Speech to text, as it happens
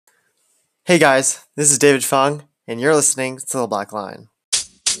Hey guys, this is David Fung, and you're listening to The Black Line.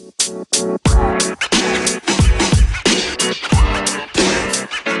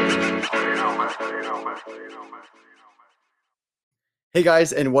 Hey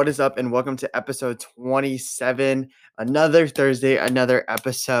guys, and what is up, and welcome to episode 27. Another Thursday, another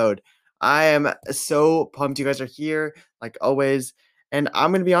episode. I am so pumped you guys are here, like always, and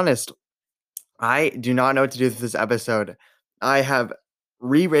I'm going to be honest, I do not know what to do with this episode. I have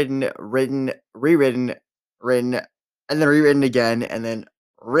written, and then rewritten again, and then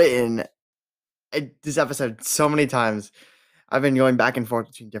written this episode so many times. I've been going back and forth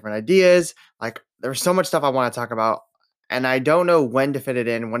between different ideas. Like, there's so much stuff I want to talk about, and I don't know when to fit it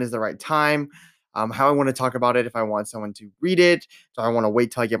in. When is the right time? How I want to talk about it. If I want someone to read it, do I want to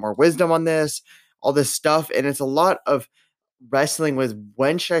wait till I get more wisdom on this? All this stuff, and it's a lot of wrestling with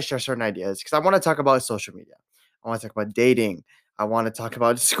when should I share certain ideas because I want to talk about social media. I want to talk about dating. I want to talk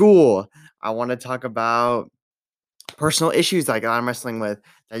about school. I want to talk about personal issues like I'm wrestling with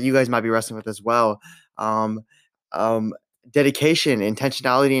that you guys might be wrestling with as well. Um, um, Dedication,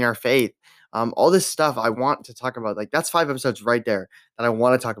 intentionality in our faith. All this stuff I want to talk about. Like that's 5 episodes right there that I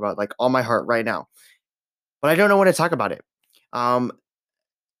want to talk about, like on my heart right now. But I don't know when to talk about it. Um,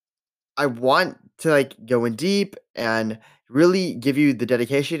 I want to like go in deep and really give you the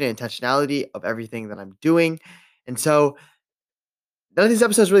dedication and intentionality of everything that I'm doing. And so none of these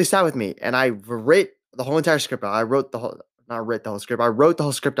episodes really sat with me. And I wrote the whole entire script out. I wrote the whole not wrote the whole script. I wrote the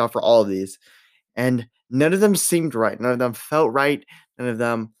whole script out for all of these. And none of them seemed right. None of them felt right. None of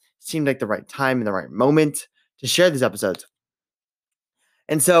them seemed like the right time and the right moment to share these episodes.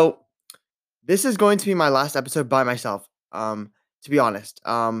 And so this is going to be my last episode by myself. To be honest.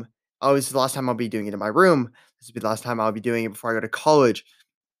 This is the last time I'll be doing it in my room. This will be the last time I'll be doing it before I go to college.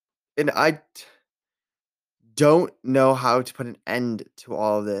 And I don't know how to put an end to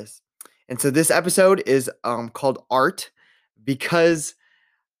all of this. And so this episode is called Art because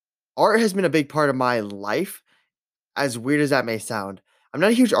art has been a big part of my life, as weird as that may sound. I'm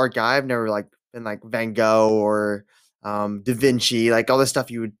not a huge art guy. I've never like been like Van Gogh or Da Vinci, like all this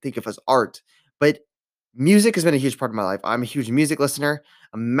stuff you would think of as art. But music has been a huge part of my life. I'm a huge music listener,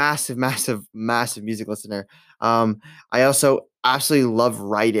 a massive, massive, massive music listener. I also absolutely love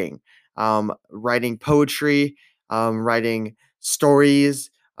writing, writing poetry, writing stories.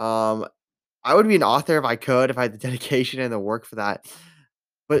 I would be an author if I could, if I had the dedication and the work for that.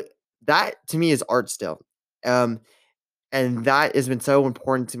 But that to me is art still. Um, and that has been so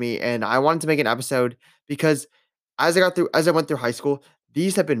important to me, and I wanted to make an episode because as I went through high school,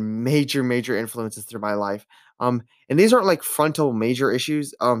 these have been major, major influences through my life. And these aren't like frontal major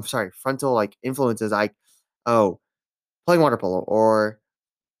issues. Frontal like influences like, oh, playing water polo or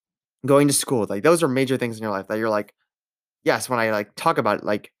going to school. Like those are major things in your life that you're like, yes, when I like talk about it,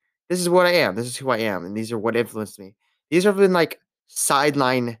 like this is what I am, this is who I am, and these are what influenced me. These have been like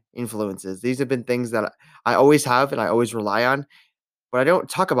sideline influences. These have been things that I always have and I always rely on, but I don't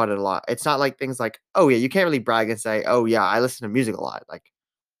talk about it a lot. It's not like things like, "Oh, yeah," you can't really brag and say, "Oh, yeah, I listen to music a lot." Like,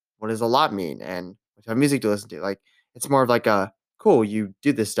 what does a lot mean? And what type of music to listen to? Like, it's more of like a, "Cool, you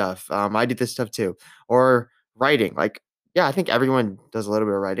do this stuff. I do this stuff too." Or writing. Like, yeah, I think everyone does a little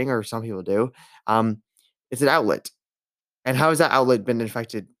bit of writing, or some people do. Um, it's an outlet. And how has that outlet been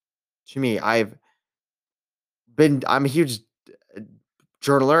affected to me? I'm a huge uh,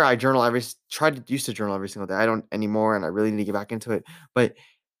 journaler. I journal used to journal every single day. I don't anymore, and I really need to get back into it. But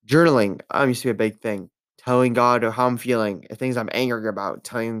journaling used to be a big thing. Telling God how I'm feeling, things I'm angry about,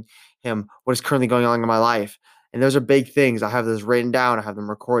 telling Him what is currently going on in my life, and those are big things. I have those written down. I have them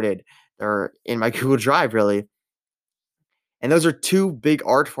recorded. They're in my Google Drive, really. And those are two big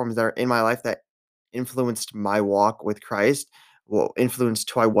art forms that are in my life that influenced my walk with Christ. Well, influenced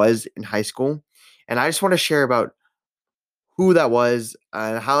who I was in high school, and I just want to share about who that was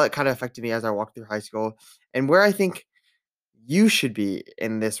and how it kind of affected me as I walked through high school and where I think you should be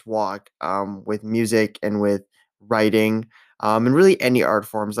in this walk with music and with writing and really any art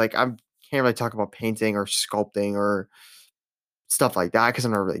forms. Like I can't really talk about painting or sculpting or stuff like that because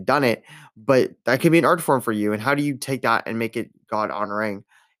I've never really done it, but that could be an art form for you. And how do you take that and make it God honoring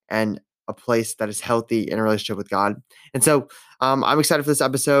and a place that is healthy in a relationship with God? And so I'm excited for this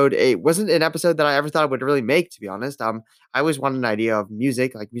episode. It wasn't an episode that I ever thought I would really make, to be honest. I always wanted an idea of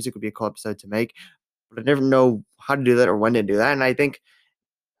music, like music would be a cool episode to make, but I never know how to do that or when to do that. And I think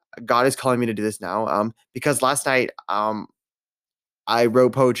God is calling me to do this now because last night I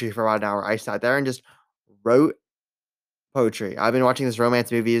wrote poetry for about an hour. I sat there and just wrote poetry. I've been watching this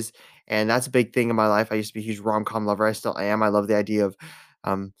romance movies, and that's a big thing in my life. I used to be a huge rom-com lover. I still am. I love the idea of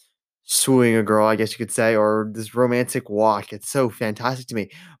um, swooning a girl, I guess you could say, or this romantic walk. It's so fantastic to me.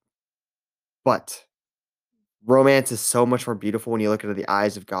 But romance is so much more beautiful when you look into the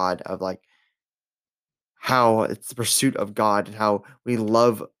eyes of God, of like how it's the pursuit of God and how we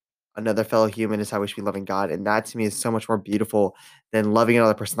love another fellow human is how we should be loving God. And that to me is so much more beautiful than loving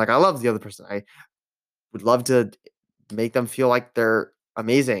another person. Like I love the other person. I would love to make them feel like they're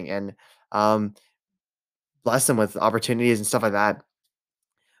amazing and um, bless them with opportunities and stuff like that.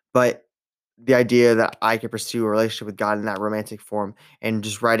 But the idea that I could pursue a relationship with God in that romantic form and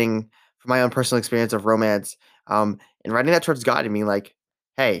just writing from my own personal experience of romance, and writing that towards God and being like,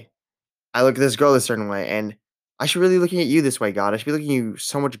 hey, I look at this girl a certain way, and I should really be looking at you this way, God. I should be looking at you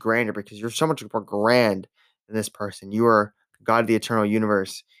so much grander because you're so much more grand than this person. You are God of the eternal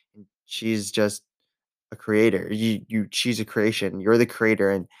universe. And she's just a creator. She's a creation. You're the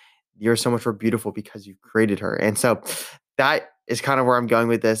creator, and you're so much more beautiful because you created her. And so that is kind of where I'm going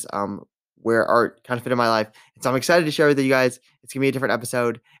with this. Where art kind of fit in my life. And so I'm excited to share with you guys. It's gonna be a different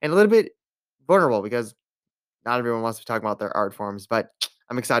episode and a little bit vulnerable because not everyone wants to talk about their art forms, but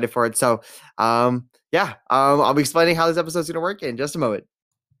I'm excited for it. So, yeah, I'll be explaining how this episode is going to work in just a moment.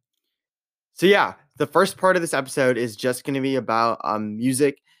 So, yeah, the first part of this episode is just going to be about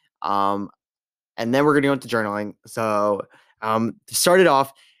music, um, and then we're going to go into journaling. So, to start it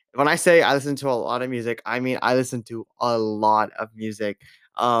off, when I say I listen to a lot of music, I mean I listen to a lot of music.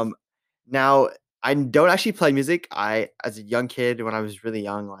 Um, Now, I don't actually play music. As a young kid, when I was really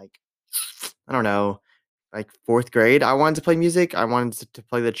young, like I don't know, like 4th grade, I wanted to play music. I wanted to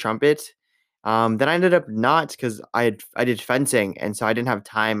play the trumpet. Then I ended up not because I did fencing, and so I didn't have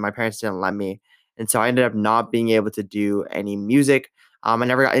time. My parents didn't let me, and so I ended up not being able to do any music. I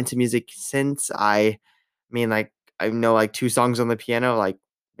never got into music since. Like I know like 2 songs on the piano, like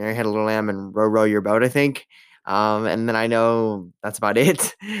 "Mary Had a Little Lamb" and "Row Row Your Boat," I think. And then I know that's about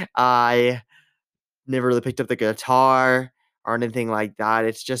it. I never really picked up the guitar or anything like that.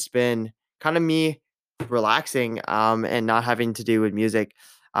 It's just been kind of me relaxing, and not having to do with music.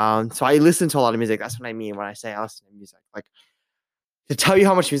 So I listen to a lot of music. That's what I mean when I say I listen to music. Like to tell you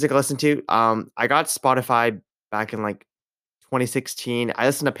how much music I listen to, I got Spotify back in like 2016. I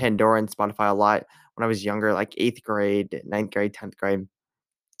listened to Pandora and Spotify a lot when I was younger, like 8th grade, 9th grade, 10th grade.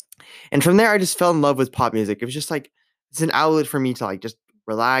 And from there, I just fell in love with pop music. It was just like it's an outlet for me to like just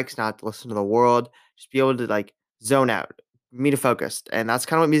relax, not listen to the world, just be able to like zone out, me to focus. And that's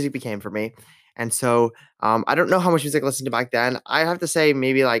kind of what music became for me. And so I don't know how much music I listened to back then. I have to say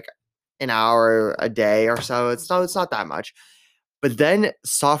maybe like an hour a day or so. It's not that much. But then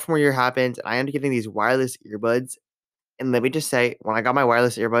sophomore year happened, and I ended up getting these wireless earbuds. And let me just say, when I got my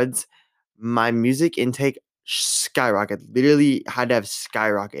wireless earbuds, my music intake skyrocketed. Literally had to have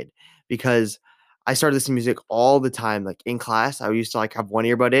skyrocketed because I started listening to music all the time. Like in class, I used to like have one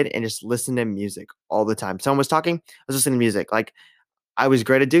earbud in and just listen to music all the time. Someone was talking, I was listening to music. Like I was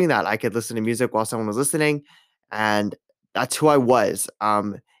great at doing that. I could listen to music while someone was listening, and that's who I was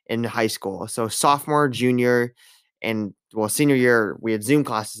in high school. So sophomore, junior, and well, senior year, we had Zoom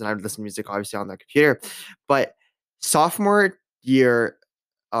classes, and I would listen to music obviously on the computer. But sophomore year,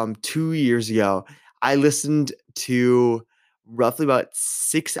 2 years ago, I listened to roughly about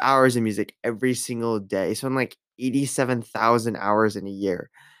 6 hours of music every single day. So I'm like 87,000 hours in a year,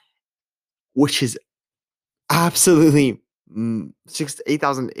 which is absolutely,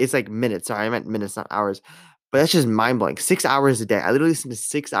 8,000. It's like minutes. Sorry, I meant minutes, not hours. But that's just mind blowing. 6 hours a day. I literally listen to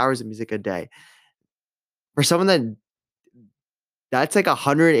 6 hours of music a day. For someone that's like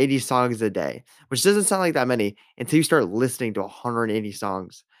 180 songs a day, which doesn't sound like that many until you start listening to 180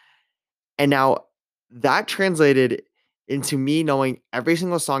 songs. And now that translated into me knowing every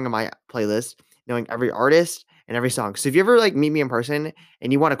single song in my playlist, knowing every artist and every song. So if you ever like meet me in person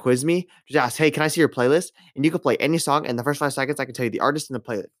and you want to quiz me, just ask, "Hey, can I see your playlist?" And you can play any song. In the first 5 seconds, I can tell you the artist and the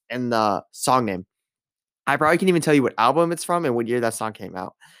playlist and the song name. I probably can even tell you what album it's from and what year that song came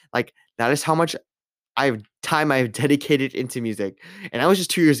out. Like that is how much I've dedicated into music. And that was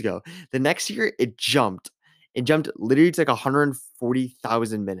just 2 years ago. The next year, it jumped. It jumped literally to like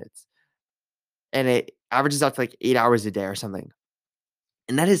 140,000 minutes, and it averages out to like 8 hours a day or something.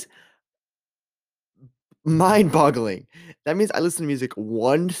 And that is mind-boggling. That means I listen to music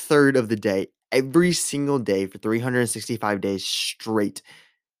 1/3 of the day, every single day for 365 days straight.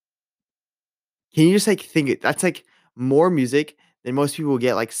 Can you just like think it? That's like more music than most people will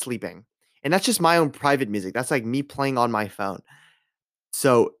get like sleeping. And that's just my own private music. That's like me playing on my phone.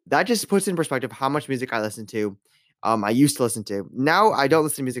 So that just puts in perspective how much music I listen to. I used to listen to. Now I don't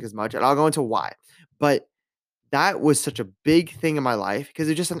listen to music as much, and I'll go into why. But that was such a big thing in my life because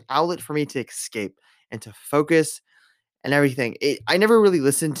it's just an outlet for me to escape and to focus and everything. I never really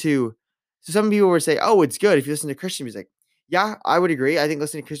listened to. So some people would say, "Oh, it's good if you listen to Christian music." Yeah, I would agree. I think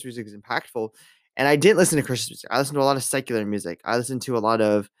listening to Christian music is impactful. And I didn't listen to Christian music. I listened to a lot of secular music. I listened to a lot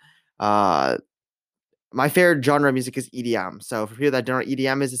of uh my favorite genre of music is EDM. So for people that don't know what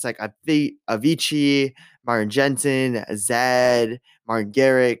EDM is, it's like Avicii, Martin Jensen, Zed, Martin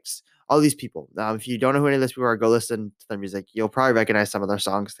Garrix, all these people. If you don't know who any of those people are, go listen to their music. You'll probably recognize some of their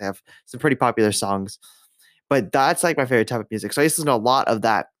songs. They have some pretty popular songs. But that's like my favorite type of music. So I used to listen to a lot of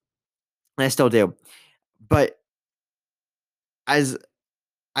that, and I still do. But as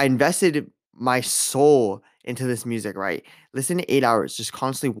I invested my soul into this music, right? Listen to 8 hours, just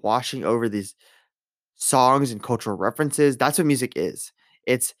constantly washing over these songs and cultural references. That's what music is.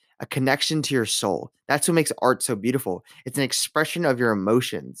 It's a connection to your soul. That's what makes art so beautiful. It's an expression of your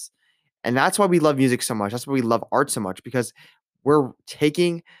emotions. And that's why we love music so much. That's why we love art so much, because we're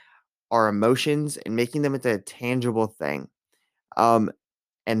taking our emotions and making them into a tangible thing. Um,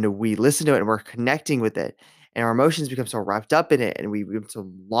 and we listen to it and we're connecting with it. And our emotions become so wrapped up in it and we become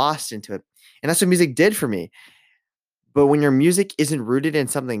so lost into it. And that's what music did for me. But when your music isn't rooted in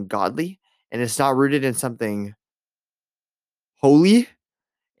something godly and it's not rooted in something holy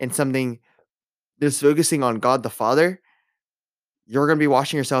and something that's focusing on God the Father, you're going to be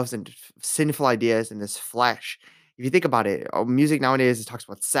washing yourselves in sinful ideas in this flesh. If you think about it, music nowadays it talks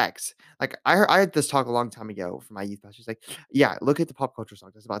about sex. Like I had this talk a long time ago from my youth pastor. She's like, "Yeah, look at the pop culture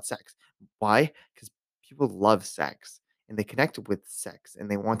songs. It's about sex. Why? Because people love sex and they connect with sex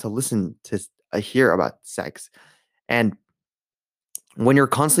and they want to listen to hear about sex. And when you're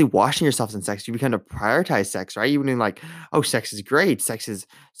constantly washing yourself in sex, you become to prioritize sex, right? You mean like, oh, sex is great, sex is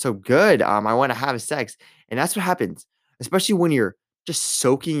so good. I want to have sex, and that's what happens, especially when you're just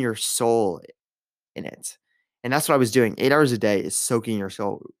soaking your soul in it. And that's what I was doing. 8 hours a day is soaking your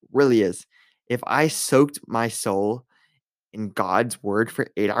soul, really is. If I soaked my soul in God's word for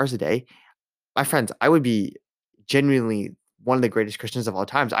 8 hours a day, my friends, I would be genuinely one of the greatest Christians of all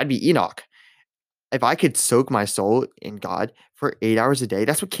times. I'd be Enoch if I could soak my soul in God for 8 hours a day.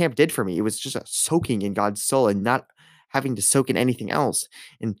 That's what camp did for me. It was just a soaking in God's soul and not having to soak in anything else.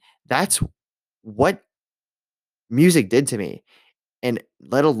 And that's what music did to me. And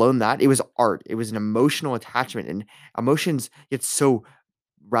let alone that, it was art. It was an emotional attachment, and emotions get so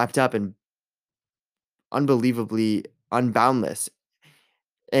wrapped up and unbelievably unboundless.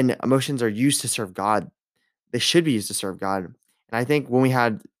 And emotions are used to serve God. They should be used to serve God. And I think when I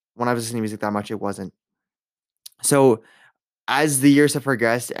was listening to music that much, it wasn't. So as the years have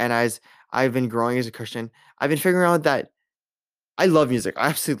progressed and as I've been growing as a Christian, I've been figuring out that I love music. I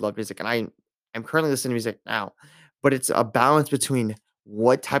absolutely love music, and I'm currently listening to music now. But it's a balance between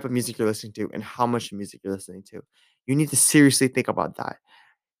what type of music you're listening to and how much music you're listening to. You need to seriously think about that.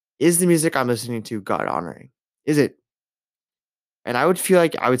 Is the music I'm listening to God honoring? Is it? And I would feel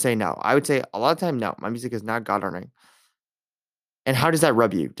like I would say no. I would say a lot of time no. My music is not God honoring. And how does that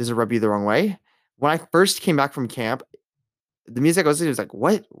rub you? Does it rub you the wrong way? When I first came back from camp, the music I was listening to was like,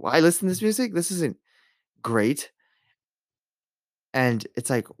 what? Why listen to this music? This isn't great. And it's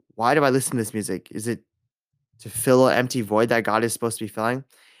like, why do I listen to this music? Is it to fill an empty void that God is supposed to be filling?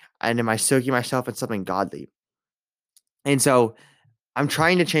 And am I soaking myself in something godly? And so I'm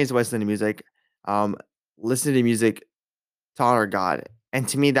trying to change the way I listen to music. Um, listen to music to honor God. And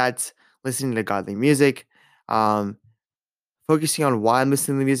to me, that's listening to godly music, um, focusing on why I'm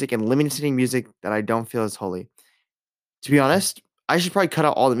listening to music and limiting music that I don't feel is holy. To be honest, I should probably cut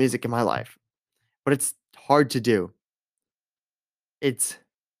out all the music in my life, but it's hard to do. It's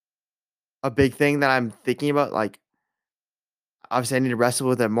a big thing that I'm thinking about. Like, obviously, I need to wrestle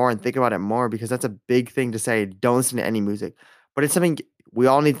with it more and think about it more because that's a big thing to say. Don't listen to any music, but it's something we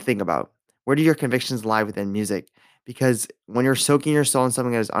all need to think about. Where do your convictions lie within music? Because when you're soaking your soul in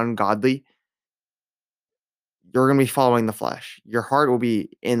something that is ungodly, you're going to be following the flesh. Your heart will be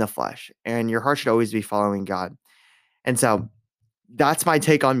in the flesh, and your heart should always be following God. And so that's my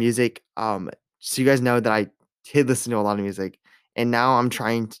take on music. So you guys know that I did listen to a lot of music, and now I'm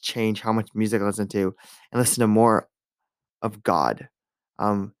trying to change how much music I listen to and listen to more of God.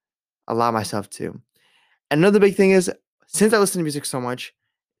 Um, allow myself to. Another big thing is since I listen to music so much,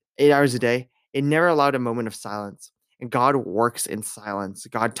 8 hours a day, it never allowed a moment of silence. And God works in silence.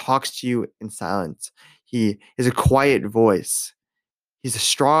 God talks to you in silence. He is a quiet voice. He's a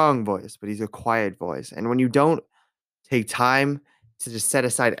strong voice, but he's a quiet voice. And when you don't take time to just set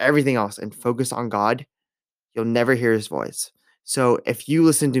aside everything else and focus on God, you'll never hear his voice. So if you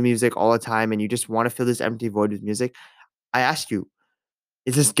listen to music all the time and you just want to fill this empty void with music, I ask you,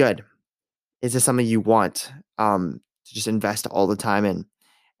 is this good? Is this something you want to just invest all the time in?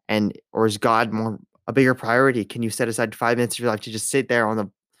 And or is God more a bigger priority? Can you set aside 5 minutes of your life to just sit there on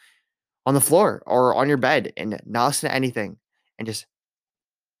the floor or on your bed and not listen to anything and just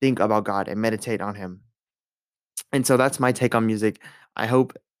think about God and meditate on Him. And so that's my take on music. I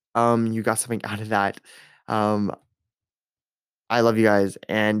hope you got something out of that. Um, I love you guys.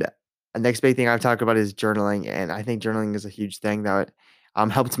 And the next big thing I've talked about is journaling. And I think journaling is a huge thing that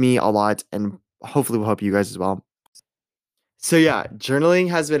helped me a lot and hopefully will help you guys as well. So yeah, journaling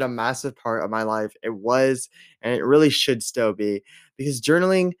has been a massive part of my life. It was, and it really should still be, because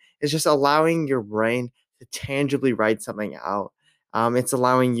journaling is just allowing your brain to tangibly write something out. It's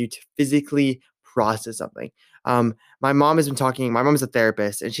allowing you to physically process something. My mom has been talking. My mom's a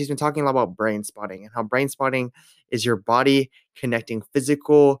therapist, and she's been talking a lot about brain spotting and how brain spotting is your body connecting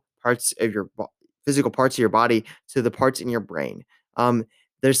physical parts of your body to the parts in your brain. Um,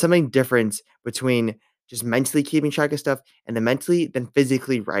 there's something different between just mentally keeping track of stuff and then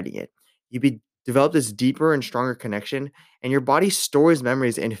physically writing it. Develop this deeper and stronger connection, and your body stores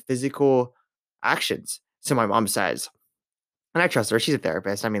memories in physical actions. So my mom says, and I trust her. She's a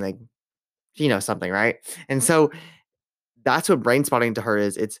therapist. I mean, like, she knows something, right? And so that's what brain spotting to her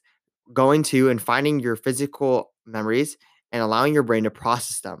is. It's going to and finding your physical memories and allowing your brain to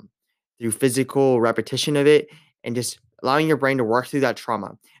process them through physical repetition of it and just allowing your brain to work through that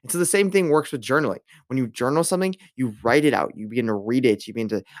trauma. And so the same thing works with journaling. When you journal something, you write it out, you begin to read it, you begin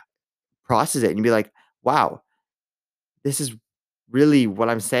to process it, and you be like, wow, this is really what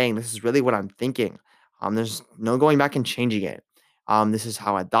I'm saying. This is really what I'm thinking. There's no going back and changing it. This is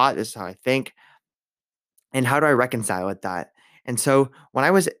how I thought, this is how I think, and how do I reconcile with that? And so when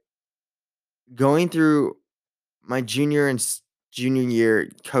I was going through my junior year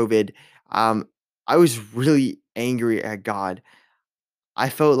COVID, um, I was really angry at God. I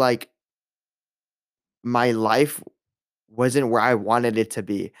felt like my life wasn't where I wanted it to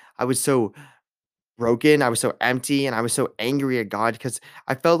be. I was so broken, I was so empty, and I was so angry at God because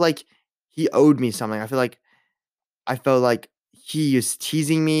I felt like He owed me something. I felt like He was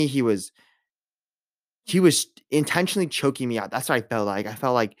teasing me. He was intentionally choking me out. That's what I felt like. I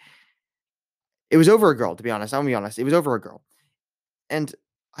felt like it was over a girl, to be honest. I'm gonna be honest. It was over a girl. And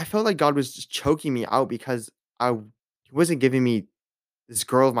I felt like God was just choking me out because He wasn't giving me this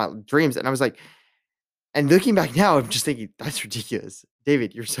girl of my dreams. And I was like, and looking back now, I'm just thinking, that's ridiculous.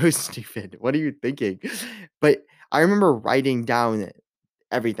 David, you're so stupid. What are you thinking? But I remember writing down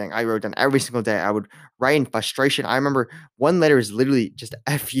everything. I wrote down every single day. I would write in frustration. I remember one letter is literally just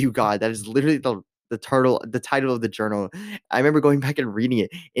F you, God. That is literally the title of the journal. I remember going back and reading it,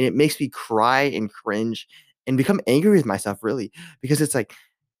 and it makes me cry and cringe and become angry with myself, really, because it's like,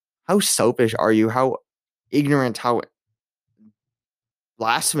 how selfish are you? How ignorant, how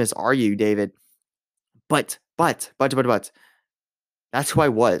blasphemous are you, David? But that's who I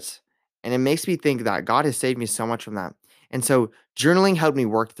was. And it makes me think that God has saved me so much from that. And so journaling helped me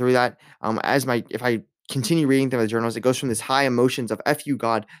work through that. If I continue reading through the journals, it goes from this high emotions of F you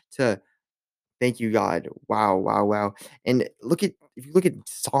God to thank you, God. Wow, wow, wow. And if you look at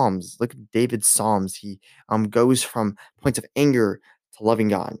Psalms, look at David's Psalms. He goes from points of anger to loving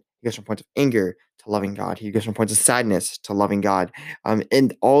God. He goes from points of anger to loving God. He goes from points of sadness to loving God.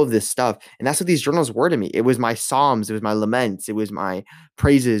 And all of this stuff. And that's what these journals were to me. It was my Psalms, it was my laments, it was my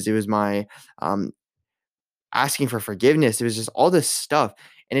praises, it was my um asking for forgiveness. It was just all this stuff.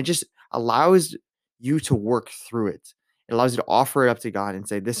 And it just allows you to work through it. It allows you to offer it up to God and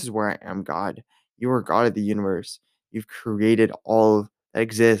say, this is where I am, God. You are God of the universe. You've created all that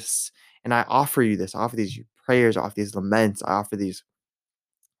exists. And I offer you this. I offer these prayers, I offer these laments, I offer these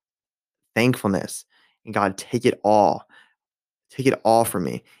thankfulness. And God, take it all. Take it all from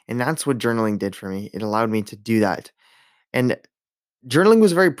me. And that's what journaling did for me. It allowed me to do that. And journaling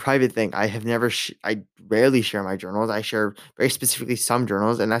was a very private thing. I rarely share my journals. I share very specifically some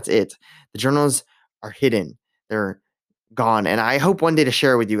journals, and that's it. The journals are hidden. They're gone, and I hope one day to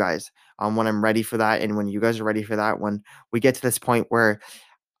share with you guys, when I'm ready for that, and when you guys are ready for that, when we get to this point where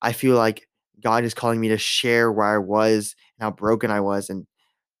I feel like God is calling me to share where I was and how broken I was, and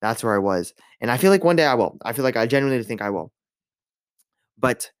that's where I was. And I feel like one day I will. I feel like I genuinely think I will.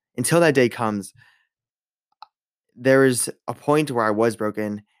 But until that day comes, there is a point where I was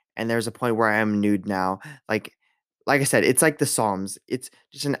broken, and there's a point where I am nude now. Like like I said, it's like the Psalms. It's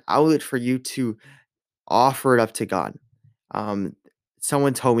just an outlet for you to offer it up to God. Um,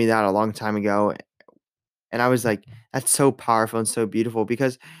 Someone told me that a long time ago, and I was like, that's so powerful and so beautiful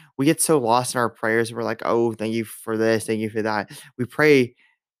because we get so lost in our prayers. We're like, oh, thank you for this, thank you for that. We pray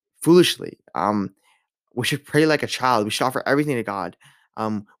foolishly. We should pray like a child. We should offer everything to God.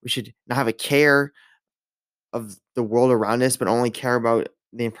 We should not have a care of the world around us, but only care about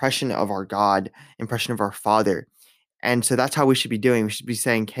the impression of our God, impression of our Father. And so that's how we should be doing. We should be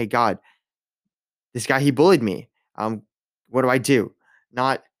saying, "Hey, God, this guy he bullied me. Um, what do I do?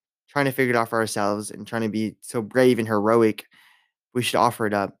 Not trying to figure it out for ourselves and trying to be so brave and heroic. We should offer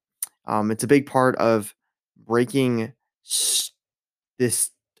it up. It's a big part of breaking s-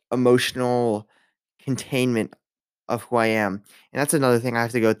 this emotional containment of who I am. And that's another thing I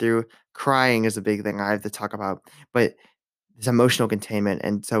have to go through. Crying is a big thing I have to talk about, but this emotional containment.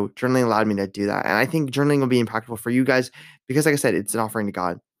 And so journaling allowed me to do that. And I think journaling will be impactful for you guys because, like I said, it's an offering to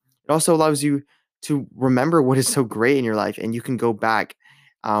God. It also allows you to remember what is so great in your life, and you can go back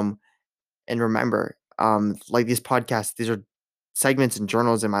um, and remember. Like these podcasts, these are segments and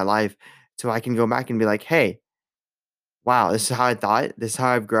journals in my life, so I can go back and be like, "Hey, wow, this is how I thought. This is how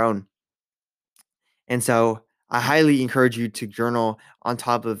I've grown." And so I highly encourage you to journal on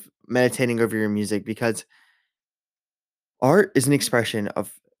top of meditating over your music because art is an expression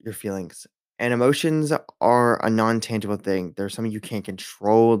of your feelings, and emotions are a non-tangible thing. There's something you can't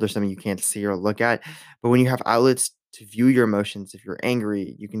control, there's something you can't see or look at. But when you have outlets to view your emotions, if you're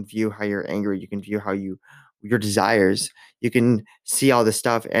angry, you can view how you're angry, you can view how your desires, you can see all this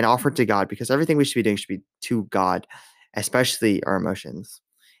stuff and offer it to God because everything we should be doing should be to God, especially our emotions.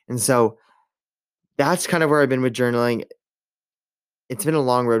 And so that's kind of where I've been with journaling. It's been a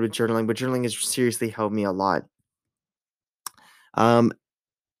long road with journaling, but journaling has seriously helped me a lot. Um,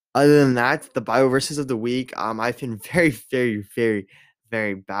 Other than that, the Bible verses of the week, I've been very, very, very,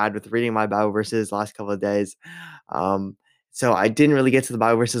 very bad with reading my Bible verses last couple of days. Um, so I didn't really get to the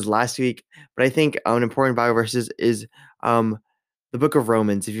Bible verses last week, but I think an important Bible verses is um, the book of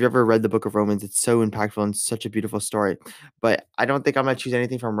Romans. If you've ever read the book of Romans, it's so impactful and such a beautiful story. But I don't think I'm gonna choose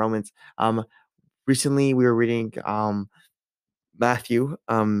anything from Romans. Recently we were reading Matthew,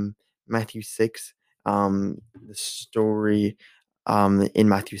 Matthew 6, the story in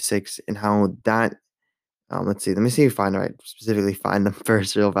Matthew 6 and how that let's see, let me see if I find I specifically find the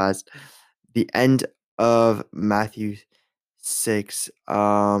verse real fast. The end of Matthew 6,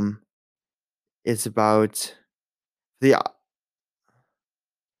 it's about the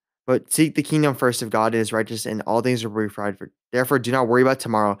but seek the kingdom first of God and his righteousness, and all things will be provided for. Therefore, do not worry about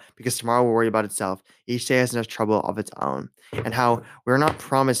tomorrow, because tomorrow will worry about itself. Each day has enough trouble of its own. And how we're not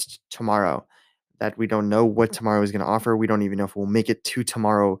promised tomorrow, that we don't know what tomorrow is going to offer. We don't even know if we'll make it to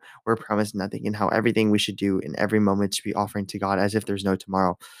tomorrow. We're promised nothing, and how everything we should do in every moment should be offering to God as if there's no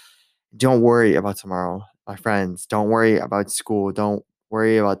tomorrow. Don't worry about tomorrow, my friends. Don't worry about school. Don't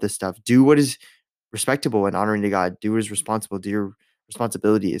worry about this stuff. Do what is respectable and honoring to God. Do what is responsible. Do your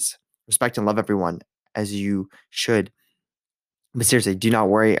responsibilities. Respect and love everyone as you should. But seriously, do not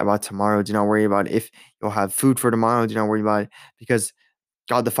worry about tomorrow. Do not worry about if you'll have food for tomorrow. Do not worry about it because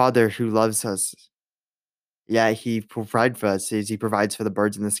God the Father who loves us, yeah, he provides for us. He provides for the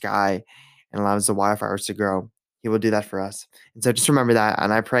birds in the sky and allows the wildflowers to grow. He will do that for us. And so just remember that.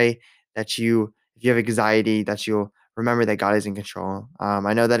 And I pray that you, if you have anxiety, that you'll remember that God is in control.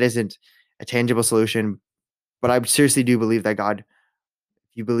 I know that isn't a tangible solution, but I seriously do believe that God,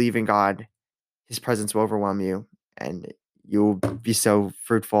 if you believe in God, his presence will overwhelm you and you'll be so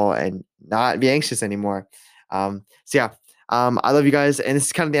fruitful and not be anxious anymore. So yeah, I love you guys. And this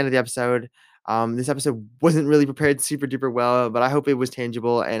is kind of the end of the episode. This episode wasn't really prepared super duper well, but I hope it was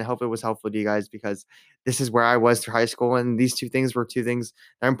tangible and I hope it was helpful to you guys because this is where I was through high school. And these two things were two things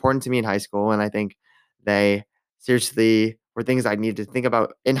that are important to me in high school. And I think they seriously were things I needed to think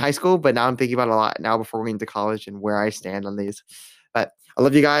about in high school, but now I'm thinking about a lot now before going into college and where I stand on these. But I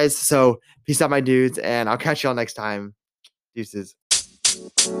love you guys. So peace out, my dudes, and I'll catch y'all next time. Deuces.